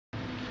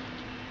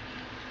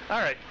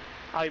Alright,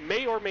 I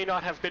may or may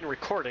not have been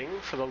recording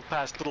for the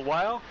past little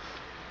while.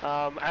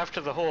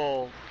 After the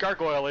whole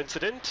gargoyle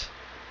incident,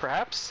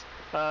 perhaps.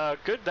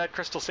 Good, that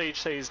crystal sage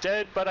stays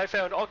dead, but I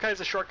found all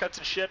kinds of shortcuts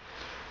and shit.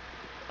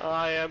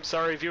 I am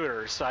sorry,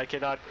 viewers, I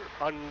cannot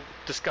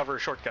undiscover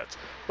shortcuts.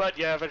 But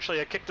yeah,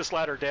 eventually I kicked this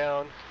ladder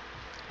down.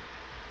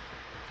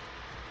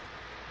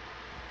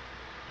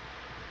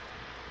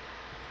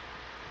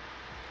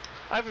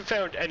 I haven't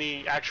found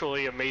any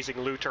actually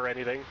amazing loot or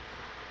anything.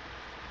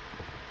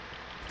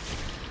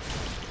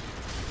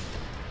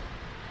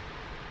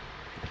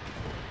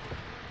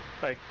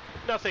 Like,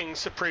 nothing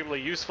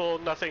supremely useful,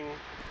 nothing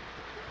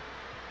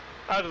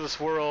out of this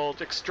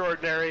world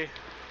extraordinary.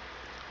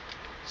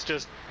 It's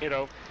just, you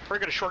know, we're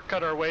gonna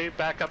shortcut our way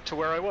back up to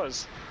where I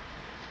was.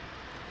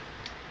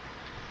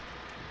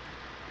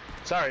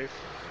 Sorry.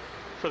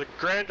 For the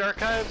Grand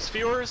Archives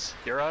viewers,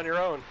 you're on your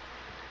own.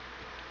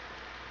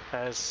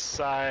 As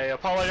I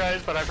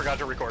apologize, but I forgot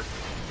to record.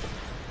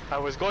 I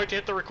was going to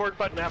hit the record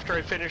button after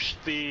I finished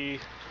the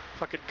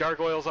fucking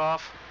gargoyles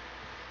off,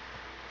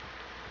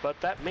 but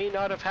that may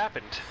not have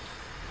happened.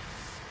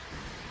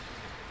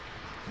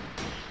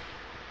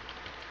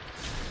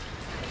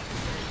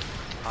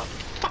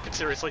 Fucking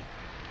seriously.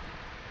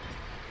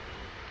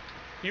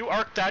 You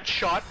arced that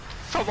shot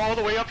from all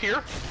the way up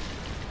here?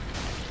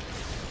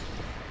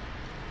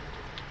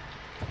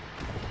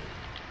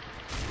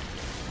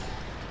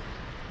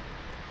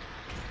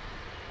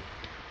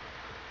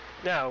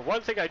 Now,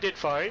 one thing I did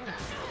find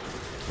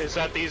is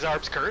that these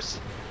arbs curse,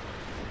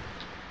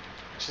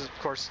 which is, of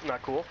course,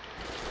 not cool.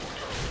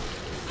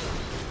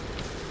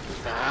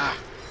 Ah!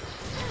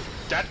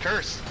 That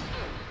curse!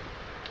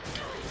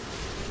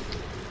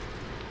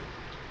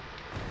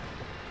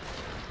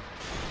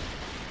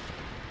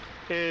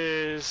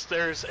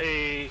 There's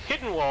a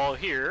hidden wall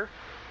here,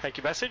 thank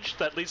you message,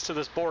 that leads to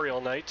this Boreal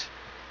Knight.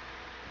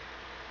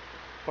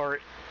 Or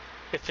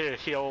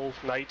Ethereal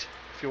Knight,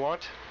 if you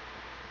want.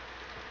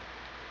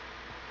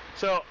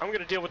 So, I'm going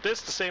to deal with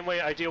this the same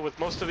way I deal with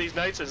most of these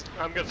knights, is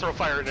I'm going to throw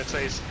fire in its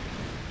face.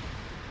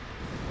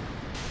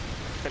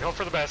 And hope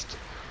for the best.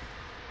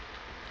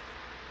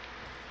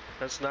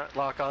 That's not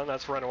lock on,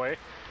 that's run away.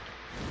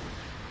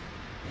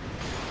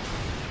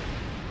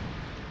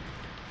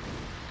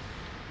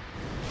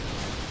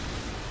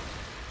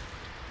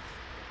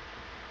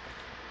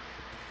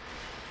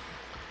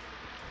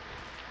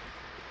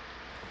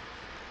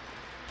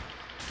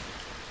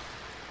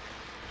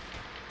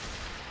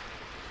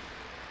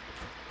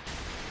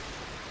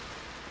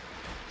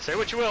 Say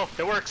what you will,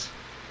 it works.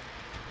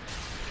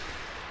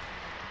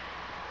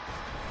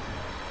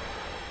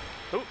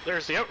 Ooh,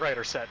 there's the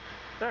Outrider set.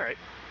 Alright.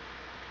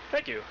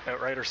 Thank you,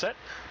 Outrider set.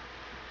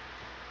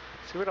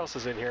 See what else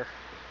is in here.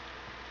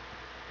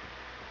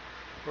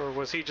 Or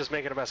was he just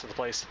making a mess of the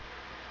place?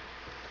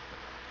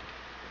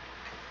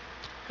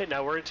 And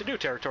now we're into new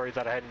territory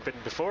that I hadn't been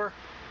before.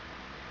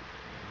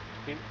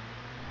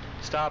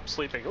 Stop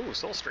sleeping. Ooh,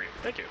 Soul Stream.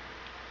 Thank you.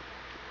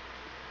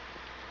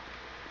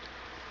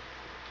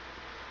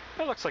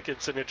 That looks like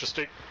it's an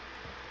interesting,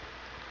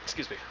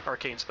 excuse me,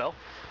 arcane spell.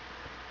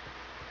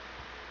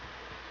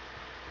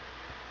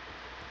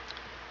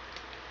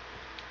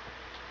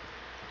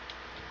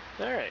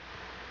 Alright.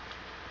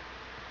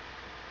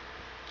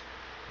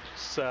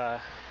 Let's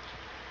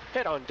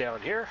head on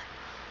down here.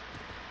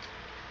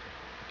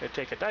 And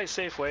take a nice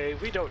safe way.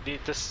 We don't need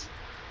this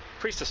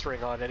priestess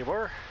ring on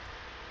anymore.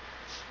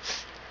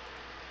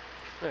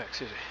 Oh,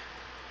 excuse me.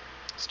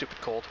 Stupid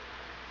cold.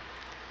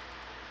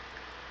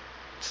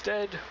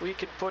 Instead, we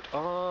can put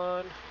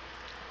on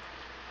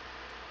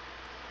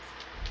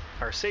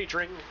our Sage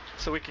Ring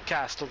so we can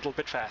cast a little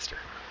bit faster.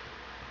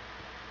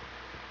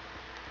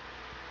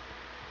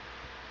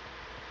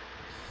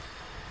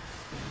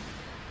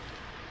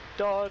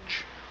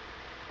 Dodge.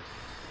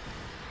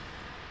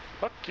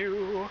 Fuck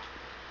you.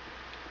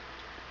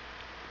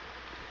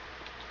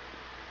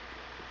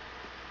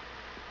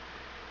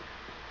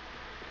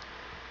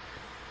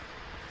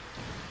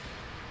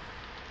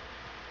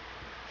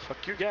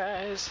 Fuck you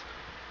guys.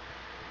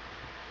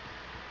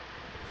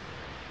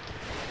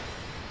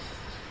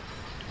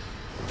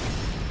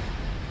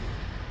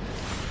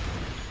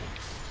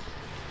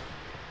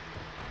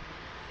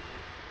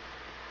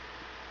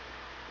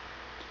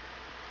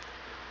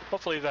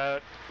 Hopefully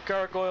that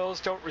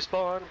gargoyles don't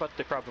respawn, but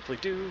they probably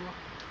do.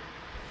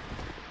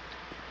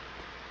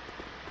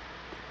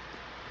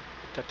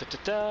 Da da da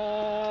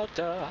da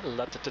da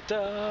da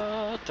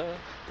da da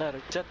da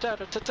da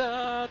da da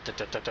da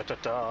da da da da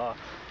da.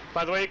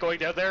 By the way, going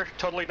down there,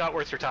 totally not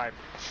worth your time.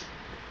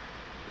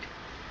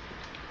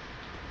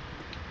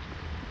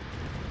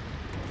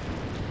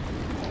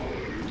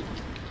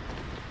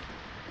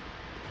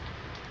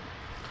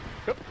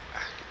 Oop.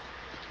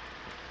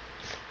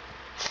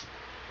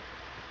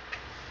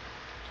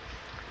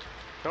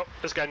 Oh,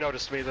 this guy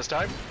noticed me this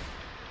time.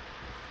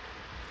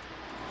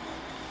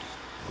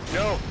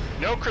 No,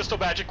 no crystal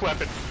magic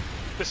weapon,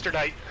 Mr.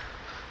 Knight.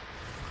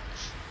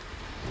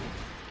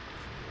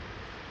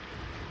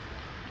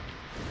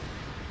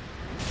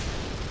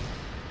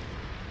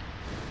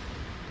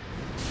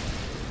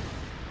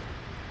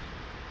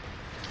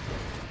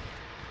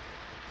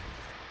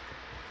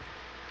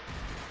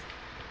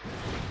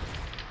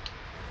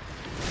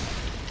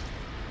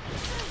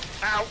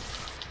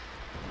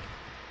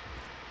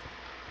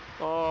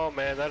 Oh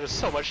man, that is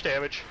so much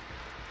damage.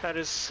 That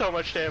is so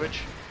much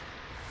damage.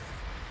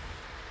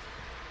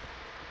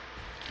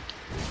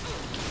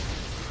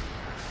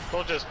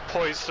 We'll just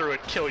poise through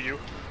and kill you.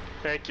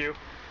 Thank you.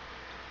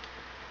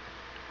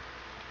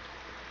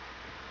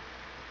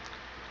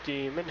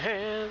 Demon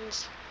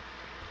hands.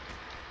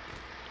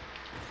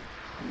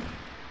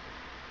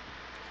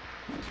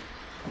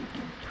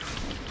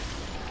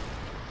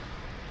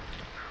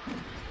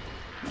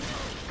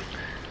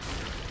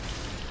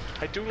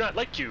 I do not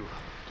like you,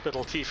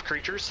 little thief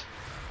creatures.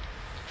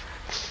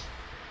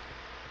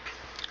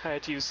 I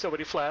had to use so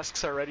many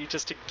flasks already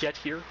just to get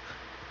here.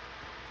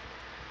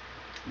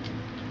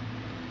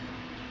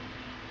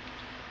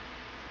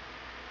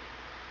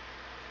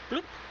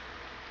 Bloop.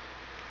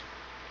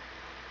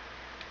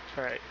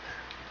 Alright.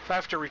 If I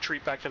have to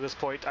retreat back to this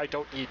point, I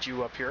don't need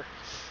you up here.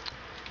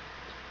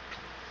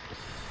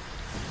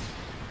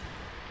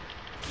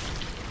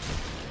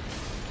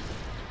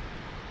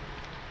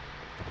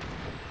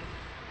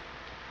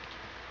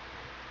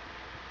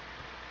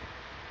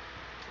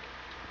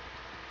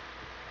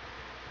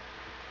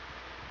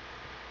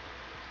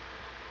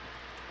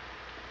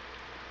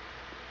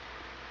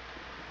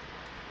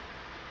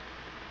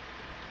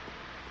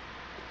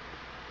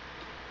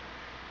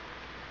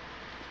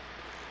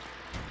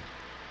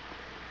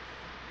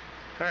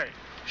 Alright,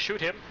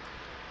 shoot him.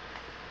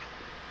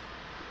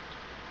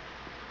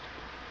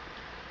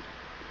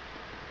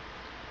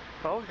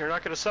 Oh, you're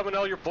not going to summon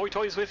all your boy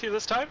toys with you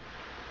this time?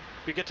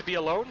 You get to be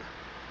alone?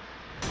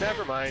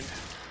 Never mind.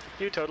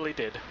 You totally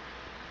did.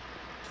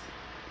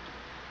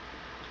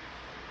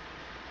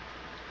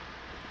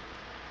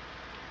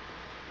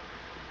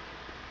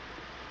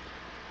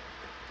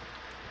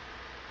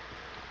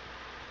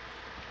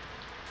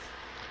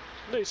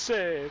 They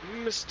say,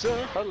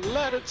 Mr.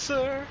 Aladdin,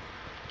 sir.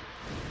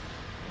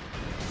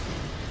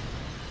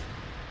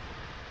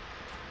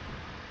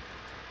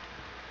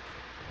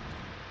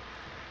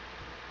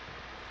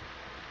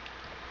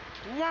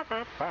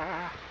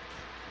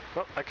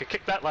 Well, I could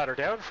kick that ladder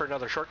down for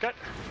another shortcut.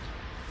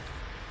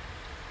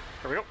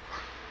 There we go.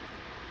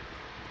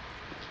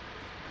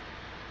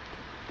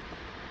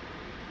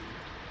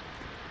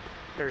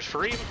 There's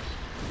Fareem.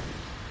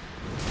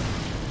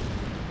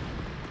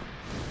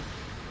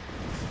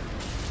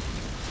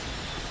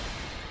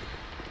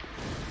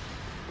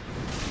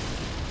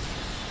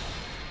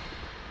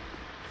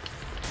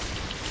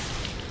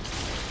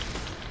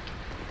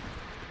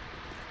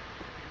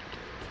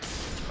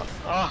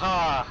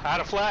 Aha! Out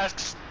of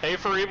flasks. Hey,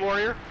 Fareem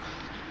warrior.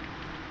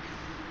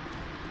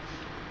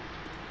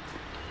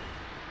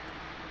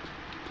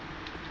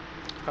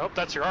 I hope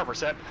that's your armor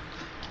set.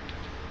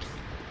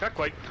 Not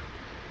quite.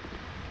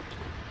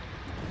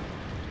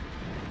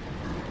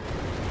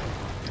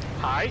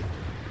 Hi.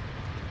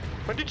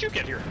 When did you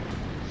get here?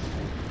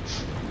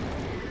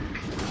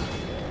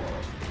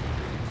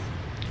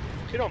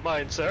 If you don't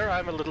mind, sir,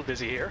 I'm a little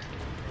busy here.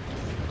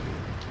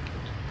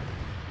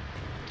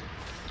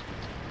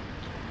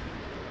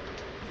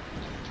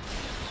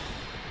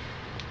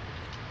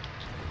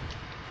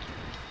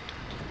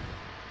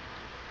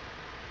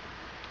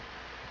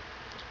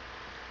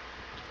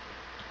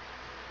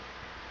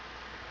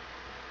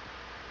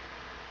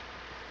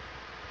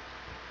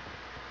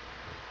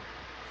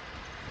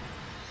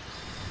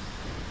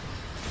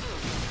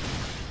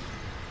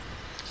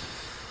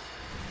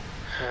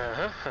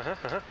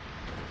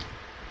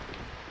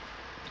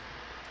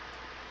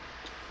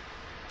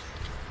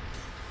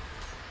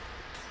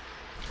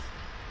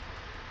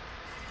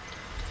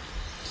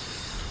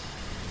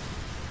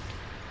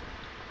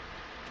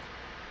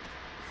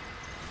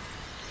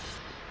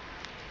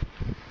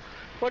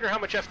 Wonder how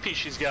much FP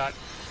she's got.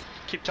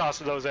 Keep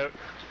tossing those out.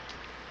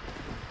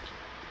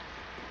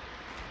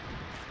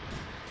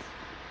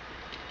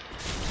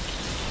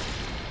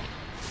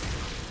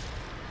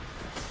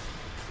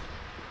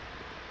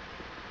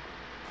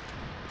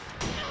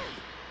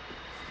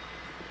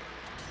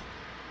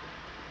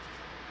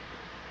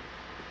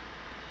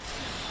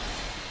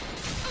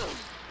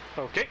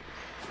 Okay.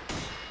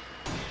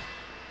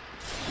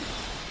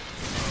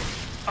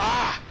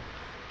 Ah!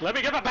 Let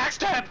me get my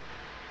backstab!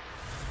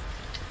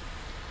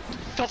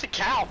 Filthy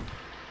cow!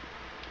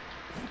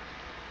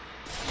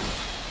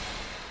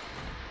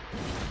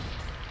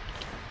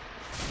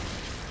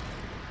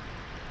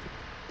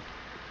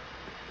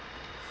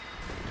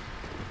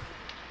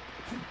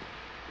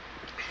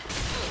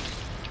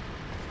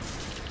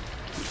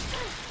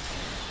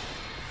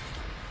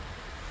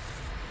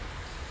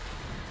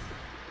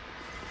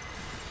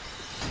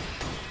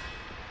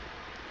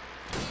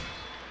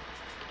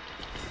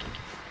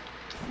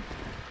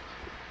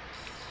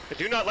 I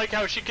do not like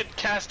how she can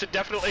cast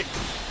indefinitely.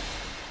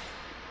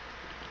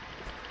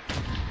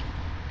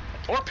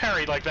 Or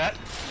parry like that.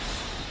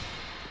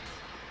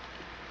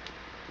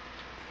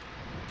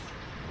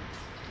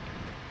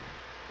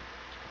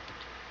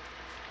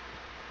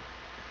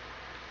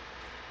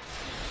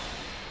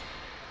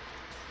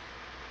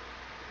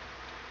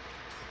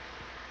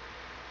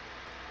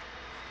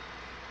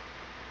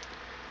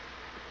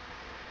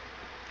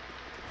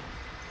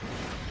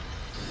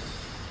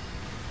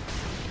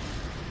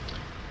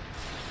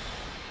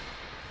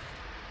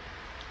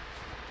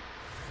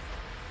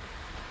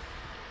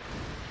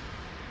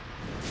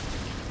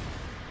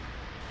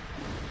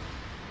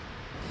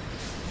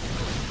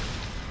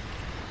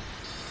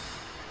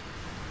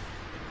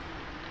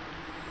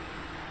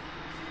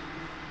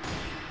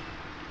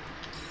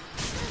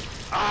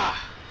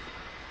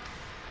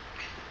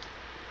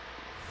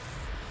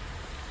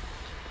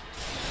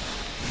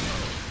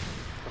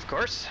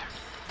 course.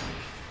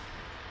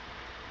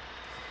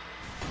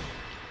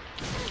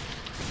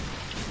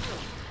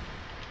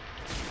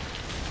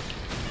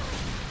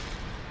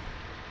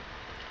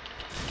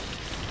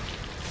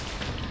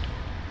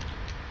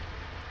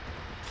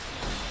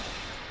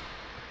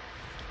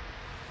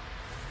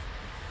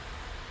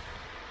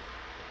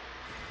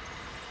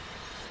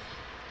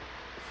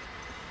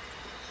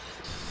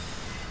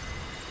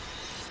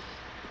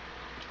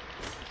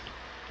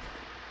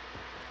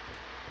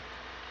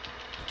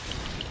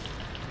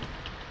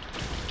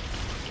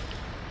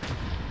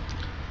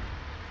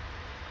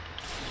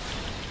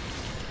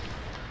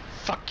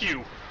 Fuck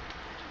you.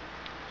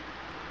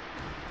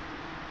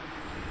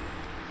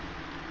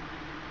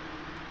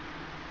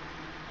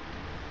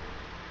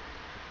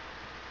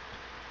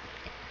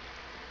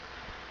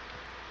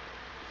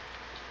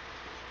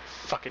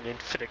 Fucking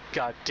infinite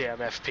goddamn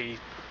FP.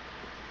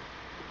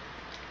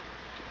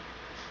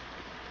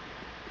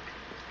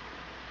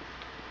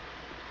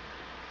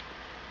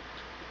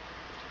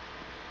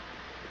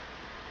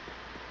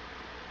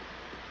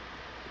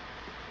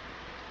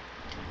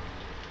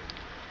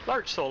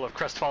 Large soul of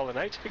Crestfallen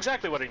Knight.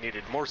 Exactly what I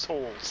needed. More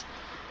souls.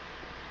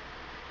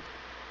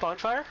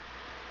 Bonfire?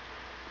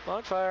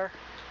 Bonfire.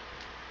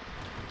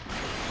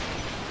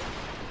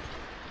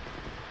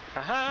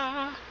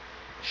 Aha!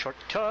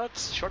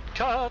 Shortcuts!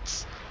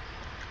 Shortcuts!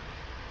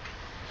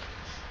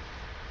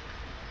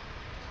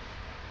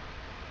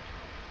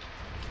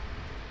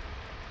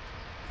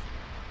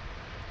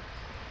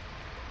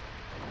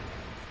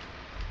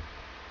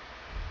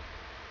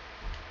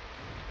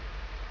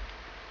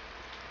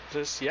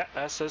 This, yeah,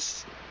 that's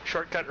this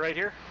shortcut right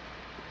here.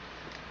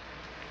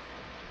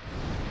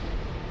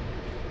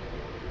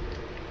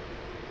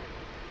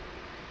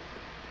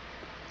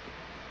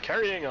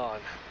 Carrying on.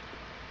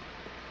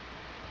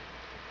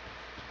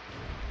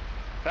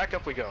 Back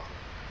up we go.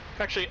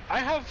 Actually, I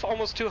have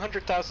almost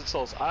 200,000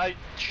 souls. I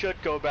should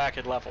go back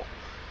and level.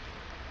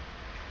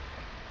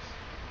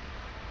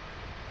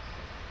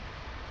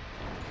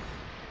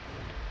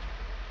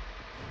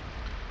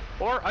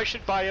 Or I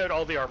should buy out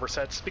all the armor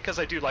sets, because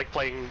I do like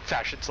playing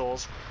Fashion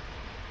Souls.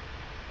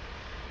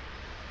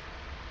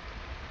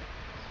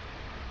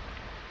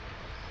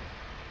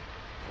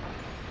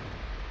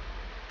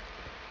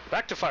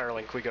 Back to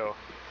Firelink we go.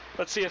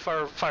 Let's see if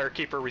our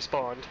Firekeeper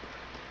respawned.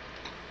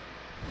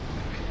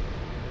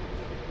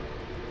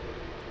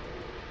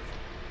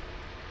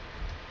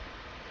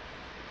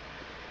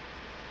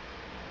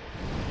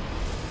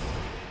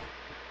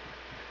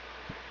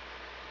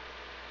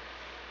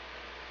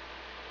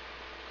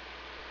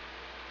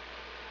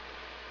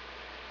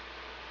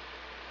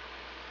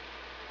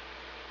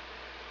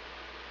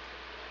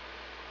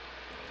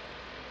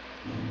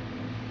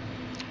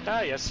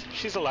 Ah yes,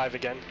 she's alive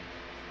again.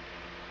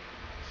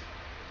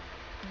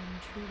 I'm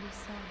truly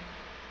sorry,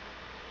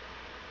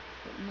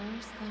 but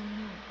knowest thou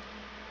not,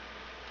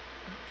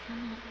 I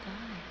cannot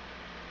die.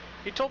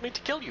 He told me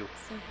to kill you.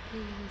 So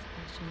please,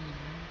 Ashen,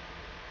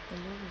 the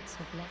lords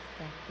have left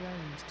their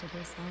thrones to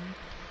this end.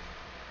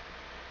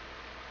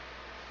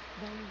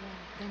 Very well,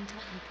 then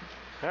technically.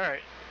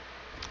 Alright.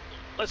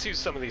 Let's use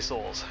some of these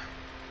souls.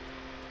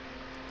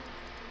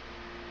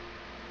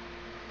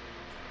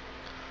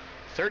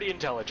 30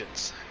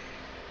 intelligence.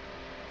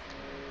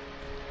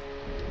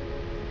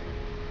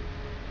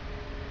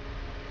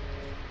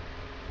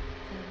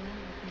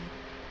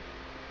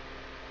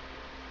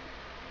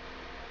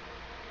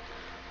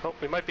 Oh,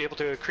 we might be able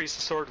to increase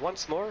the sword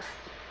once more.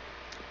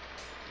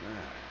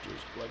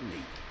 Just blood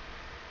neat.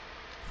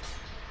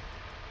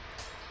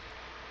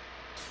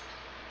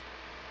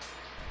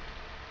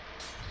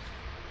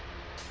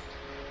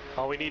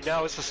 All we need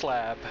now is the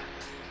slab.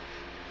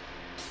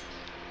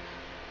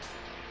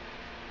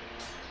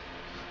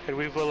 And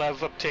we will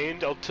have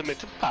obtained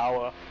ultimate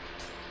power.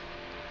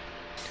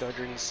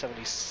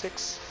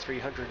 276,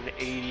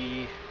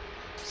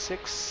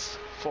 386,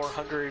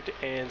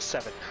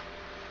 407.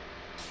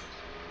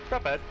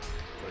 Not bad.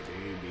 But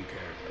be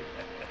careful.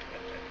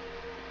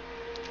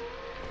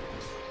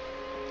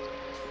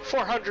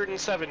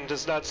 407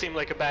 does not seem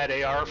like a bad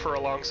AR for a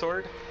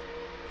longsword.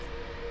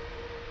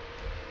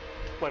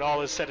 When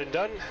all is said and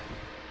done.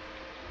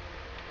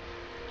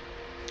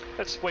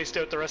 Let's waste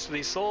out the rest of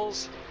these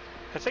souls.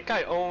 I think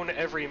I own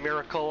every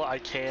miracle I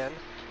can.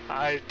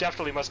 I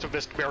definitely must have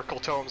missed miracle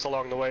tomes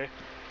along the way.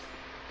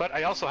 But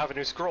I also have a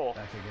new scroll.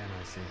 Back again,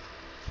 I see.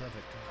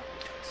 Perfect.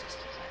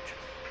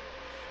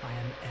 I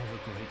am ever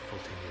grateful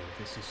to you.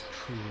 This is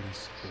truly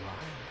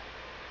sublime.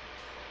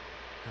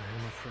 I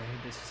am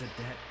afraid this is a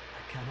debt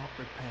I cannot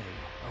repay.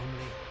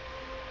 Only,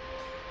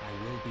 I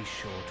will be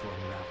sure to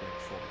unravel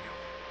it for you.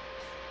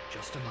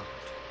 Just a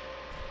moment.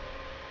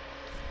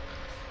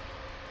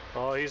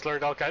 Oh, he's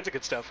learned all kinds of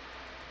good stuff.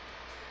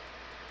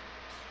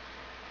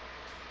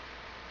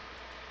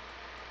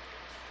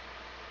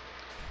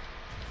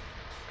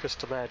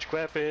 Crystal magic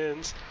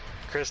weapons,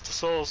 crystal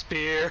soul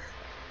spear.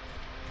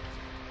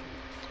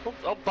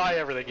 I'll buy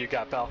everything you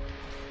got, pal.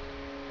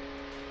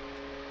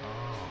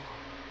 Oh,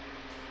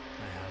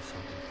 I have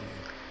something for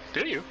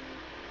you. Do you?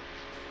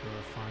 You're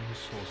a fine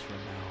sorcerer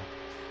now.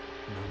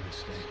 No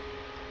mistake.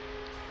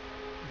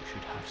 You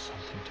should have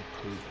something to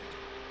prove it.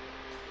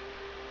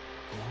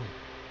 Go on.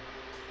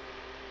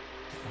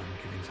 If I'm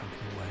giving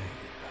something away,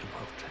 you'd better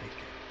well take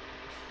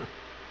it.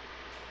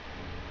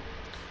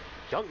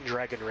 Young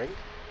dragon ring.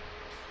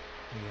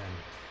 Again,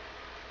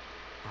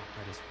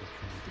 let us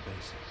begin with the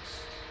basics.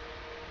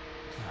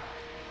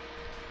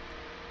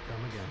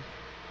 Come again.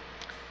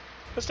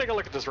 Let's take a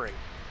look at this ring.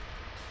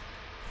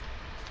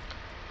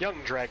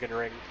 Young dragon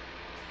ring.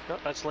 No,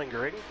 that's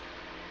lingering.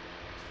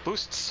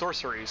 Boosts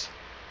sorceries.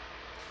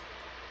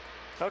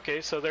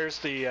 Okay, so there's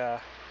the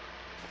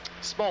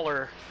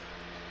smaller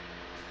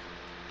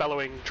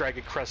bellowing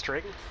dragon crest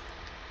ring.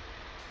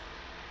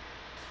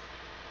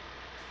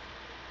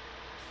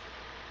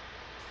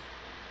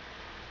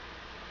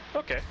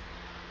 Okay.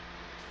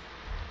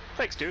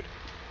 Thanks, dude.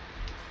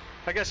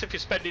 I guess if you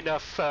spend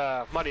enough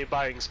money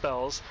buying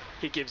spells,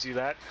 he gives you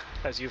that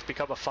as you've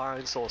become a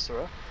fine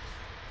sorcerer.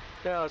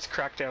 Now let's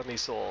crack down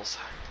these souls.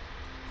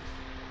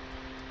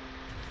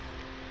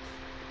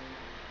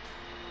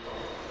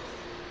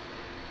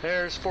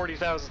 There's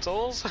 40,000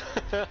 souls.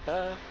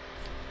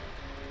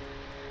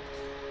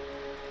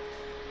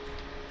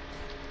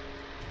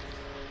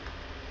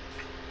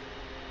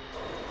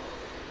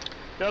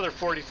 Another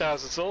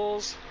 40,000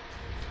 souls.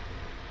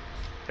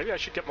 Maybe I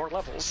should get more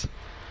levels.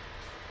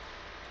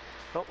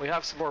 Oh, we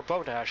have some more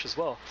bone ash as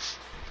well.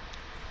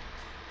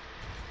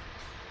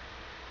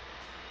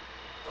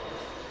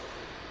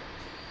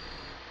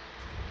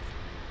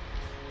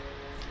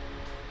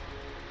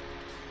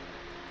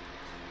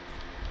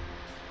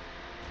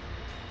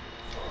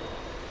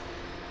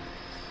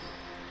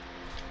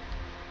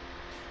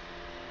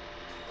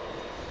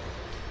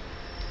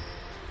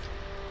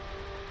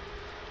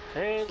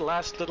 And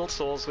last little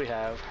souls we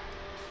have.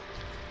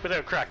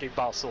 Without cracking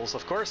boss souls,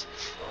 of course.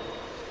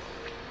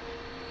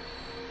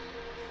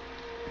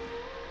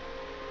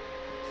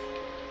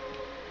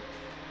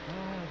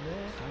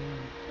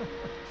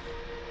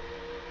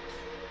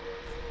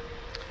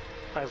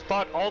 I've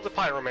bought all the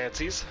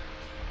pyromancies.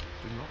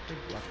 Do not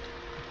neglect.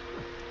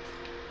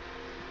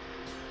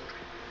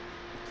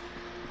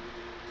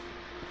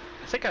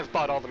 I think I've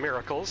bought all the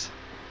miracles.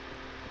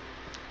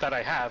 That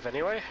I have,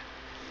 anyway.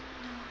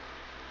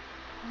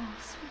 Oh,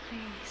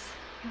 please,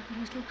 you're the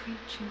little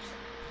creatures.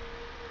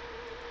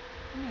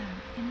 No,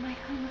 in my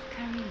home of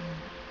Carillion,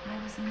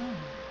 I was a nun.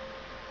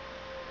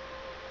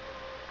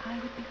 I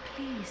would be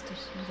pleased to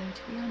show, though,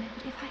 to be honest,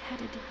 but if I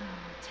had a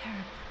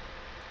terrible.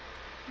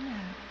 No,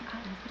 I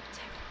would be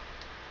terrible.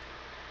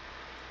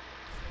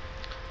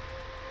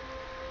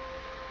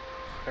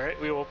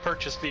 Alright, we will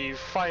purchase the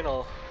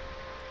final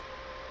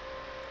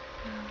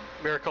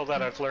miracle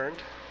that I've learned.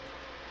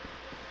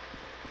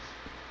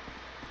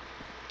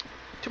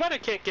 Too bad I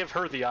can't give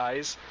her the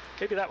eyes.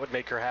 Maybe that would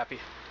make her happy.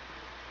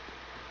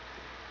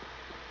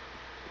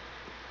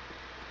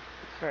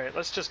 Alright,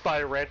 let's just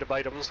buy random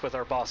items with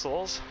our boss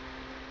souls.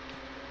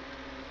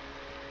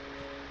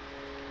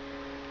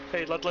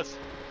 Hey, Ludlith.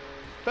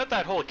 About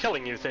that whole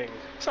killing you thing.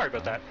 Sorry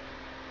about that.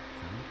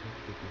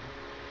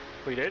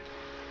 We did?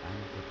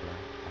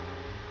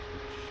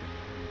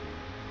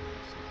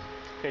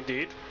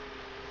 Indeed.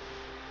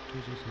 It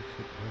was as if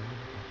it were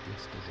but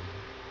yesterday.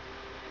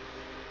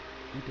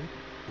 We did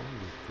all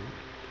we could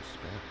to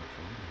spare her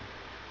from me.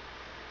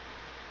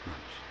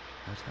 Much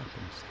has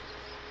happened since.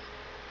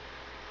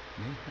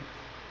 Mayhap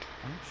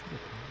I should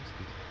apprise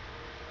thee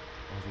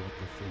of what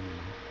the thing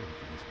of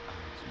these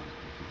eyes might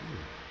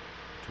reveal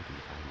to the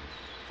eyeless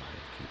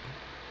firekeeper.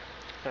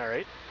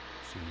 Alright.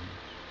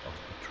 Scenes of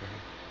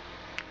betrayal.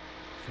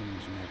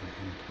 Things never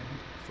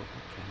intended for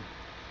her ken.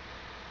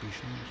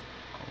 Visions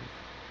of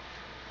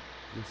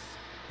this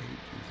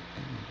age's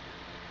end.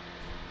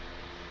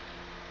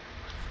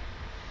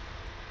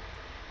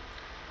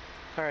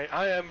 Alright,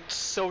 I am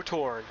so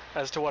torn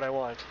as to what I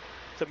want.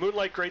 The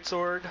Moonlight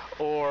Greatsword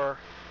or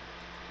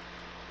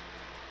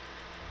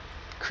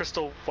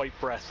Crystal White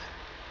Breath.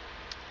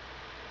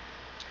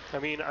 I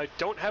mean, I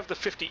don't have the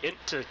 50 int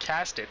to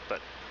cast it, but...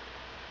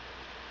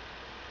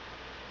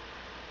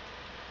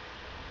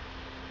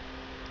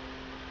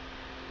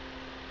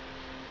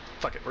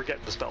 Fuck it, we're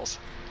getting the spells.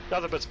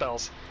 Nothing but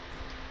spells.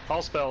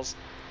 All spells.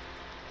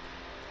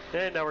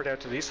 And now we're down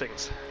to these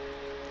things.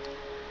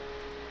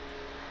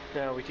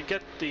 Now we can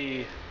get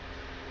the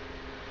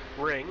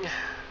ring.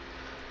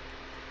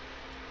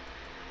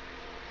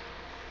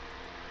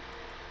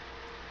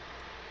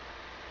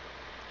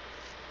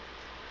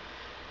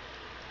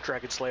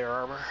 Dragon Slayer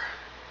armor.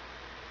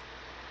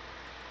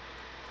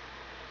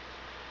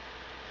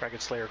 Dragon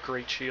Slayer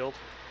Great Shield.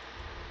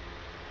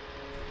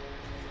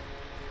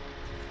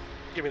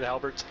 Give me the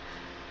halberds.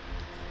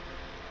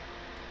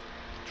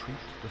 Treat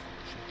the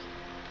fortune.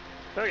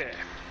 Okay.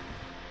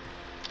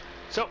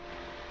 So,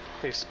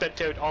 we've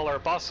spent out all our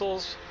boss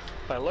souls.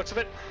 By the looks of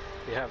it,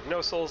 we have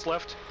no souls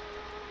left.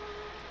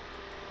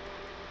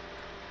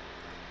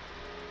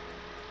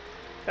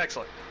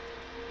 Excellent.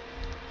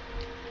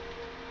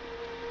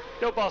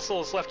 No boss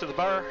souls left in the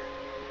bar.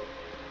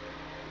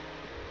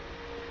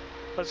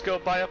 Let's go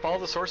buy up all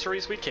the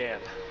sorceries we can.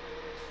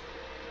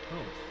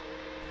 Oh,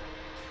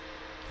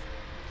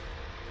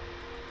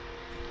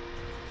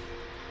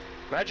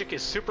 Magic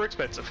is super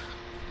expensive.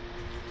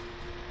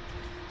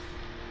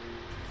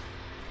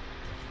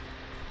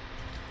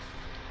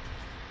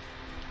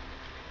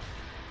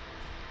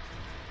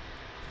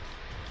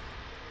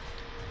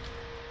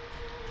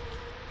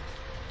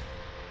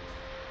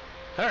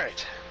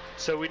 Alright,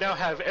 so we now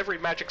have every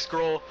magic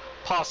scroll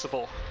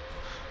possible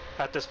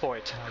at this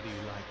point. How do you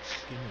like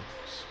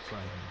gimmicks,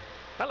 friend?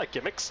 I like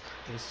gimmicks.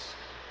 This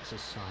is a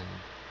sign,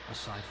 a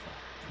cipher,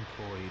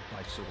 employed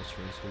by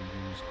sorcerers who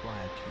use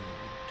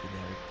quietude to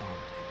their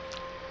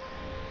advantage.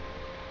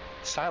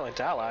 Silent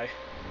ally.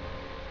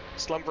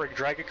 Slumbering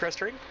dragon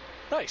crest ring?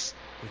 Nice.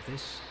 With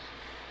this,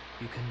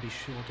 you can be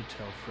sure to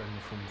tell friend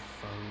from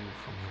foe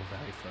from your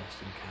very first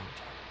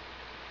encounter.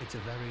 It's a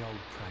very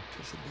old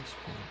practice at this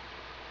point,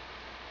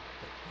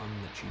 but one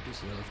that you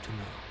deserve to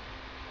know.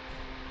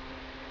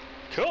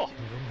 Cool.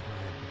 In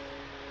Vinheim,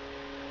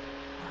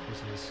 I was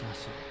an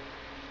assassin.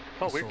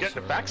 Oh, we're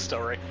getting a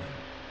backstory.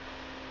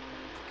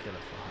 A killer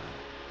for hire.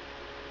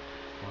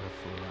 What a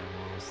fool I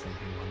was,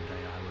 thinking one day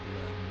I would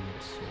learn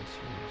new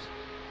sorceries.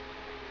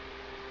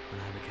 When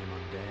I became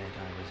undead,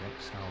 I was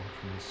exiled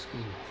from the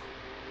school.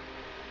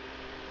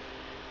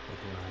 But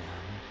here I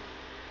am,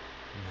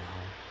 now,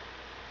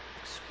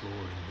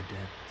 exploring the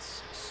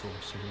depths of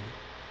sorcery.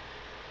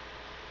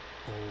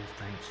 All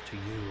thanks to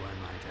you, I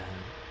might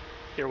add.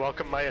 You're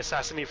welcome, my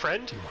assassin-y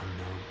friend. You are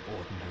no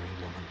ordinary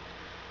woman.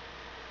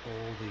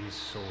 All these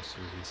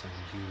sorceries, and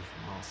you've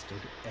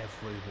mastered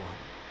every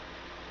one.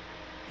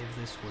 If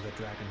this were the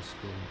dragon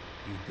school,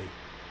 you'd be,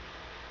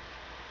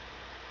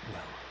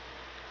 well,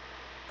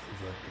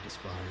 overtly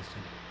despised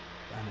and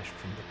banished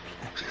from the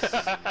place.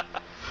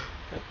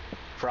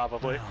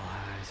 Probably. Well,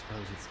 I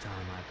suppose it's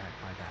time I pack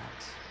my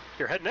bags.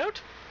 You're heading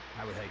out?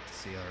 I would hate to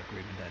see our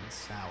agreement end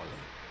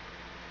sourly.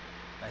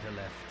 Better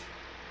left,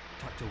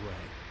 tucked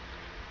away.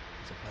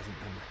 It's a pleasant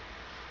memory.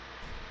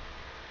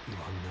 You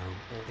are no,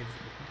 or if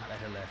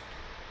better left.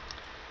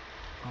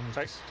 Promise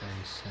to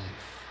stay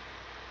safe.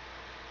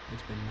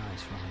 It's been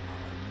nice running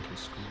our own little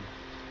school.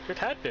 It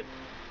had been.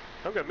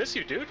 I'm gonna miss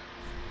you, dude.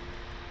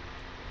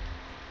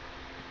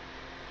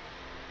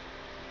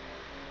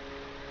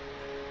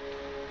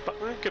 But,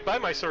 goodbye,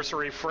 my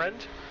sorcery friend.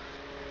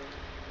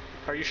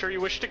 Are you sure you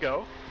wish to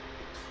go?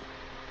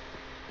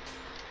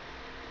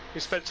 We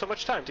spent so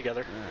much time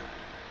together.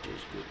 Tis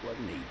good what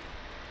need.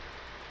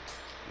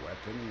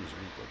 Weapons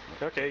and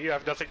good. Okay, you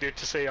have nothing new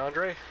to say,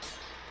 Andre.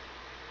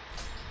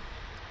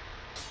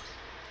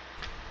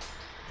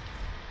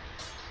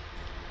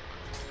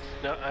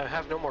 No, I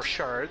have no more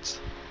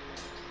shards.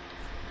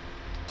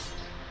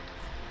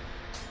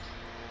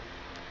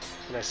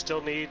 And I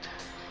still need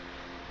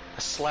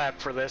a slab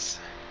for this.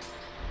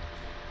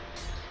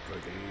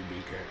 Pretty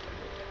be careful.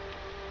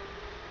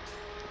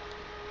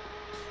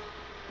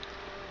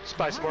 Let's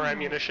buy some more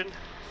ammunition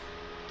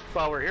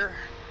while we're here.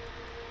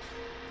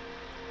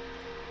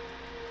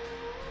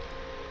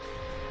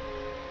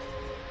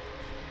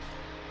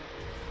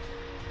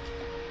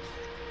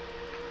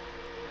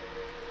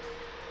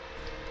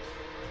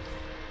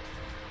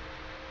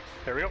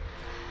 There we go.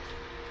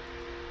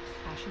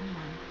 Fashion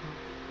one.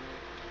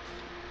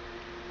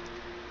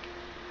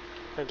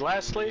 And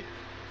lastly,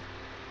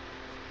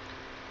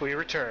 we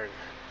return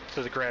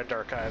to the Grand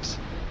Archives.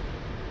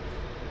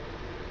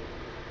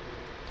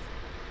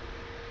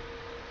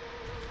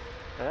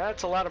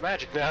 That's a lot of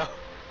magic now.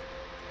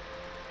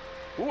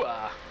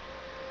 Ooh-ah.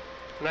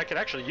 And I can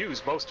actually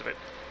use most of it.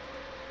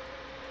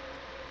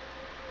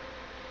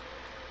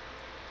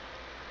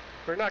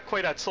 We're not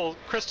quite at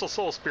Crystal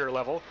Soul Spear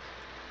level,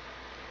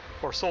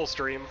 or Soul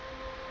Stream,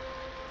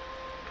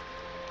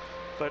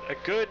 but a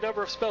good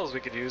number of spells we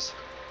could use.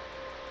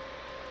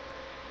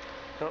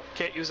 No,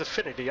 can't use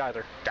Affinity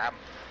either. Damn.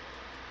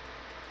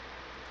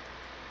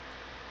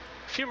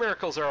 A few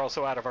miracles are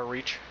also out of our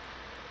reach,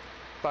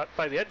 but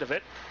by the end of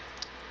it,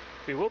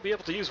 we will be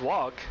able to use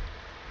Wog.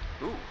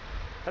 Ooh,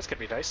 that's gonna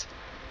be nice.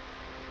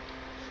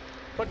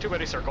 One too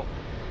many circle.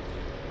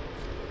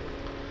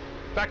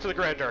 Back to the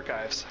Grand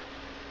Archives.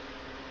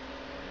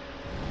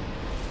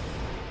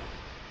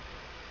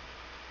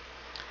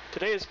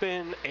 Today has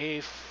been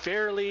a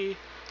fairly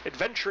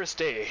adventurous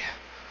day.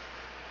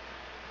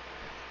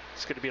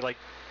 It's gonna be like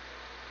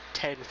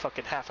 10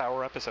 fucking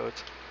half-hour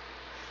episodes.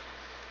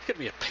 It's gonna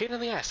be a pain in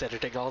the ass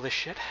editing all this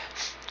shit.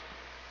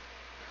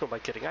 Who am I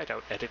kidding? I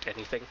don't edit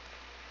anything.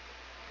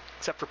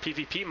 Except for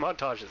PvP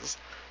montages.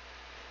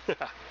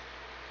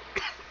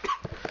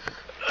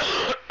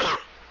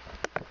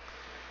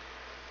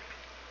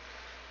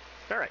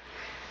 Alright.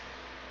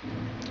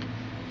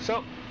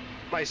 So,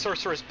 my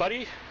sorceress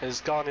buddy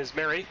has gone his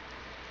merry.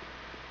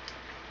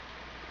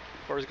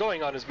 Or is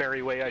going on his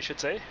merry way, I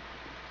should say.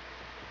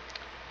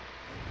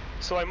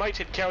 So I might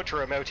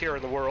encounter him out here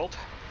in the world.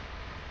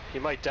 He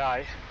might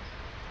die.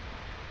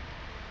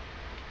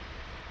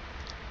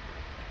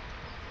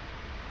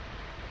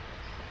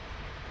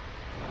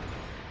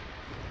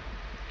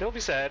 Don't be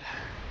sad.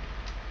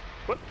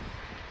 What?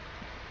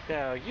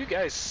 Now, you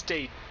guys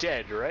stay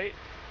dead, right?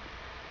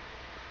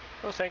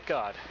 Oh, thank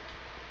God.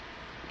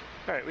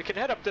 Alright, we can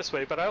head up this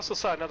way, but I also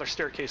saw another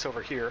staircase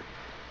over here.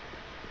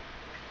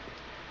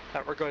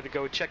 that we're going to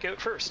go check out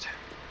first.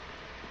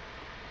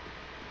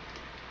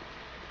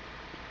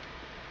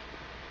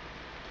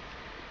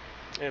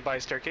 And by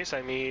staircase,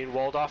 I mean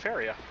walled off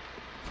area.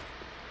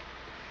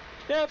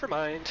 Never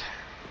mind.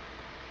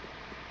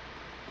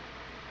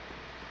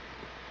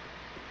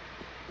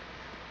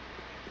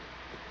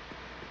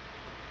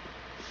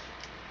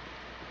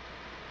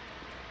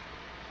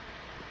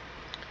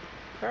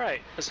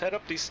 Alright, let's head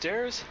up these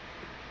stairs.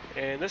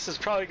 And this is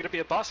probably going to be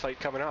a boss fight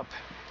coming up.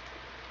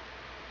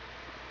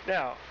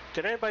 Now,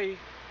 did anybody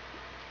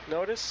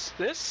notice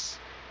this?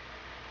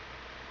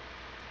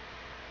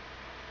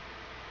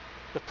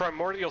 The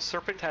primordial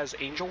serpent has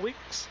angel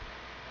wings?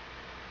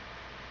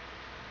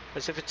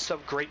 As if it's some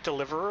great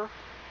deliverer?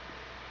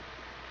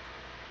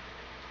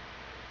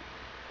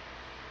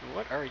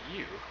 What are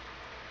you?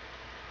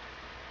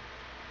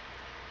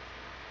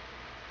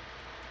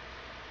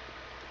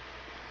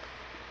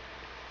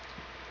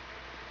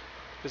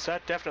 Because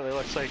that definitely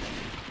looks like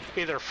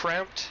either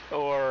Frampt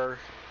or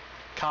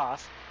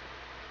Koth.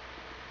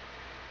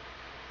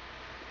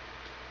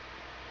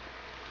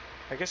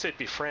 I guess it'd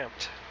be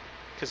Frampt,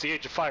 because the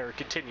Age of Fire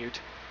continued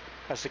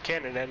as the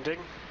canon ending.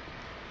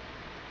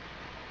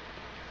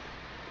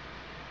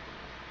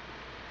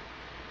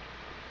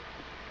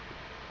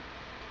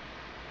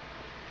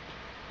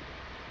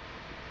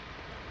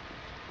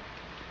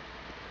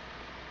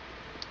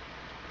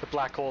 The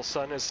black hole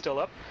sun is still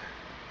up.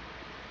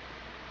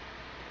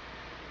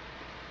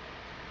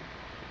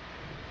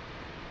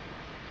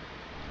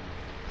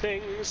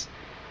 Things.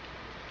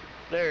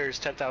 There's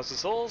 10,000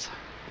 souls.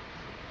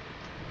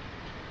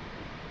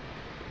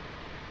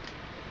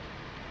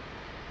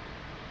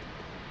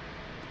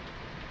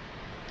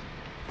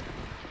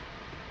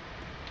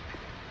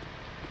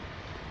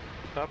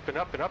 Up and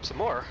up and up some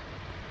more.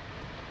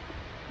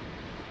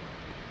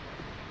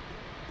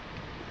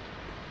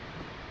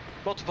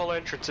 Multiple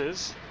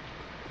entrances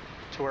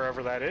to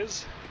wherever that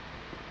is.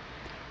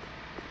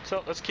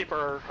 So let's keep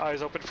our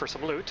eyes open for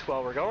some loot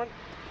while we're going.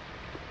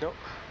 Nope.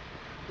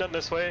 None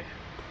this way.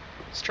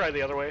 Let's try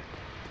the other way.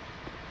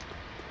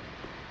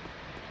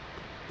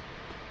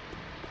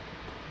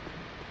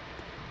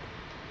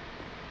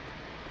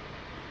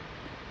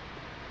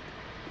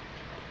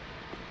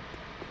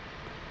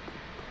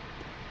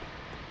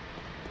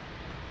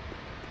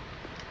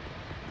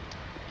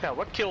 Now,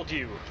 what killed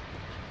you?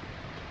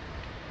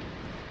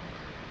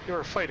 You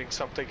were fighting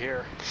something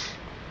here.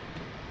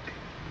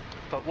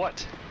 But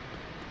what?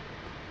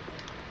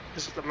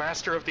 Is it the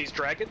master of these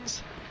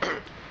dragons?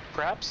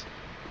 Perhaps?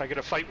 Am I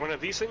gonna fight one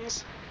of these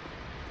things?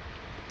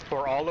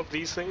 Or all of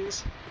these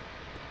things?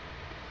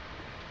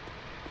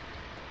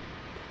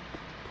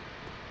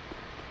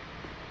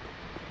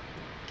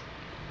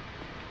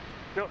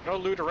 No, no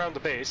loot around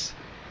the base.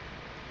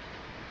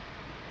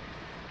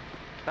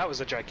 That was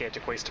a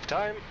gigantic waste of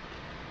time.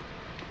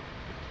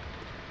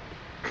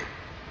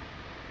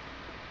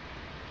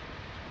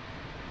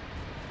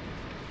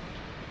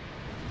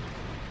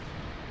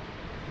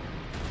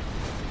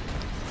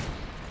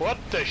 What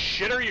the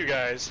shit are you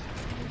guys?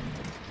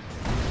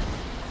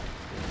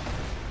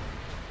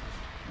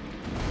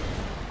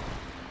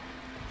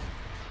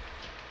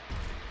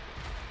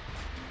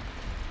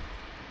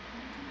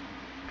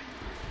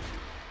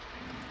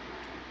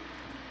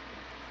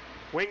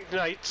 Winged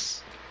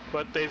knights,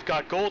 but they've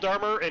got gold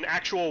armor and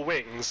actual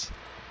wings.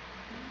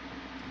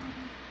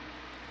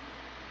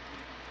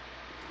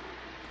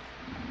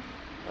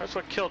 That's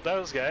what killed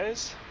those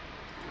guys.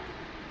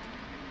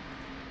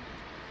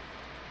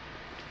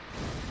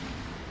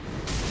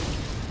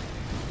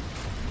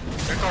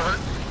 They're hurt.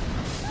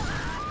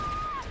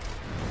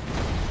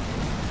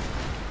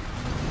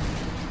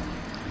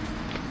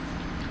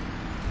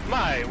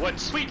 My, what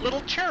sweet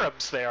little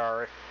cherubs they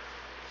are.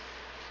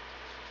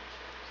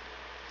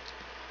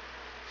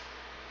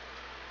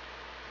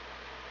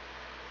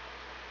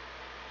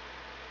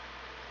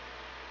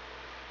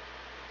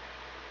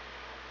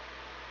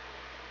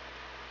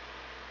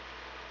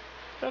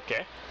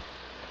 Okay.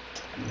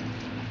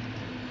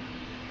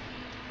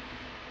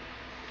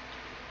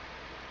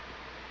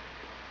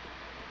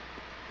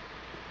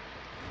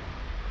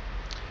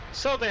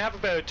 So they have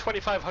about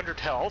 2,500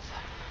 health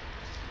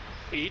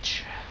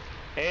each,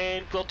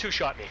 and will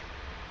two-shot me.